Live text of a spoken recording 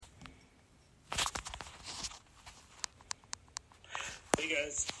Hey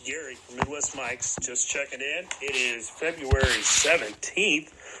guys, Gary from Midwest Mikes, just checking in. It is February 17th,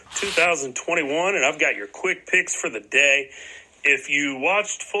 2021, and I've got your quick picks for the day. If you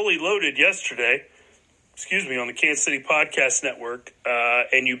watched Fully Loaded yesterday, on the Kansas City Podcast Network,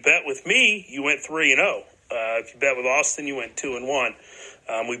 and you bet with me, you went 3-0. If you bet with Austin, you went 2-1.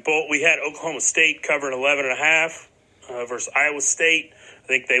 We had Oklahoma State covering 11.5 versus Iowa State. I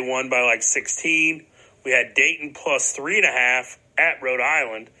think they won by like 16. We had Dayton plus 3.5 at Rhode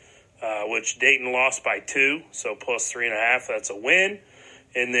Island, which Dayton lost by 2, so plus 3.5, that's a win.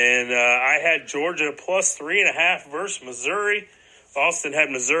 And then I had Georgia plus 3.5 versus Missouri. Austin had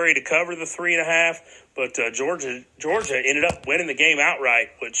Missouri to cover the 3.5, but Georgia ended up winning the game outright,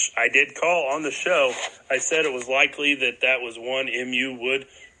 which I did call on the show. I said it was likely that was one MU would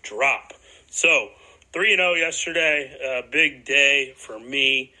drop. So 3-0 yesterday, big day for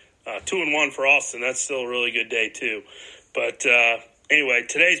me. 2-1 for Austin. That's still a really good day too. But anyway,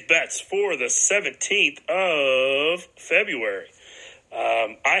 today's bets for the 17th of February.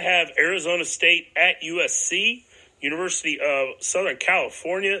 I have Arizona State at USC, University of Southern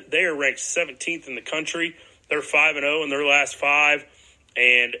California. They are ranked 17th in the country. They're 5-0 in their last 5,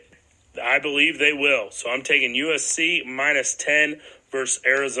 and I believe they will. So I'm taking USC minus 10 versus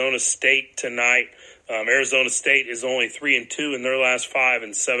Arizona State tonight. Arizona State is only 3-2 in their last 5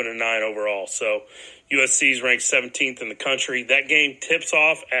 and 7-9 overall. So USC is ranked 17th in the country. That game tips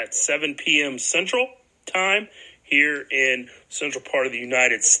off at 7 p.m. Central Time here in central part of the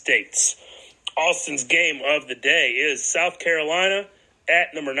United States. Austin's game of the day is South Carolina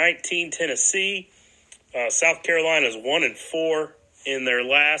at number 19 Tennessee. South Carolina is 1-4 in their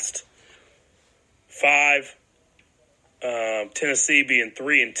last 5. Tennessee being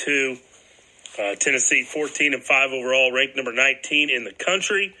 3-2. Tennessee 14-5 overall, ranked number 19 in the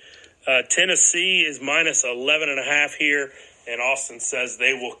country. Tennessee is minus 11.5 here, and Austin says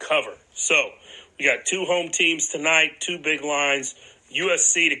they will cover. So we got 2 home teams tonight, 2 big lines.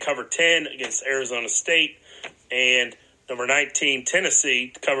 USC to cover 10 against Arizona State, and number 19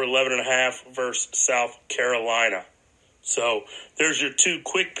 Tennessee to cover 11.5 versus South Carolina. So there's your 2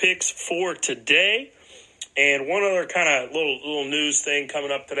 quick picks for today. And one other kind of little news thing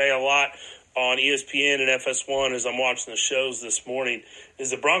coming up today a lot on ESPN and FS1 as I'm watching the shows this morning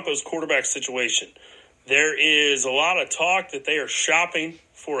is the Broncos quarterback situation. There is a lot of talk that they are shopping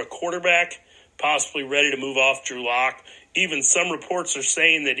for a quarterback, possibly ready to move off Drew Lock. Even some reports are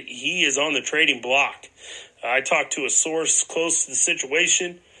saying that he is on the trading block. I talked to a source close to the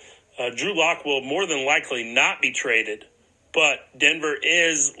situation. Drew Lock will more than likely not be traded, but Denver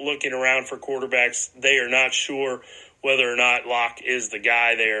is looking around for quarterbacks. They are not sure whether or not Locke is the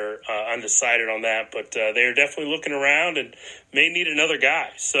guy. They're undecided on that, but they are definitely looking around and may need another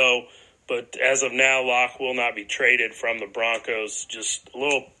guy. So, but as of now, Locke will not be traded from the Broncos. Just a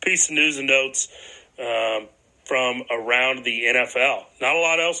little piece of news and notes from around the NFL. Not a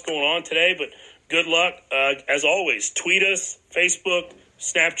lot else going on today, but good luck. As always, tweet us, Facebook,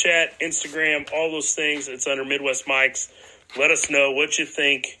 Snapchat, Instagram, all those things. It's under Midwest Mikes. Let us know what you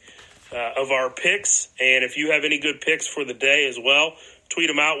think of our picks, and if you have any good picks for the day as well, tweet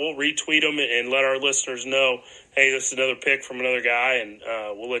them out. We'll retweet them and let our listeners know, hey, this is another pick from another guy, and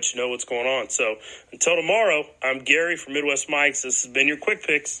we'll let you know what's going on. So until tomorrow, I'm Gary from Midwest Mikes. This has been your Quick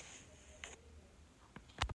Picks.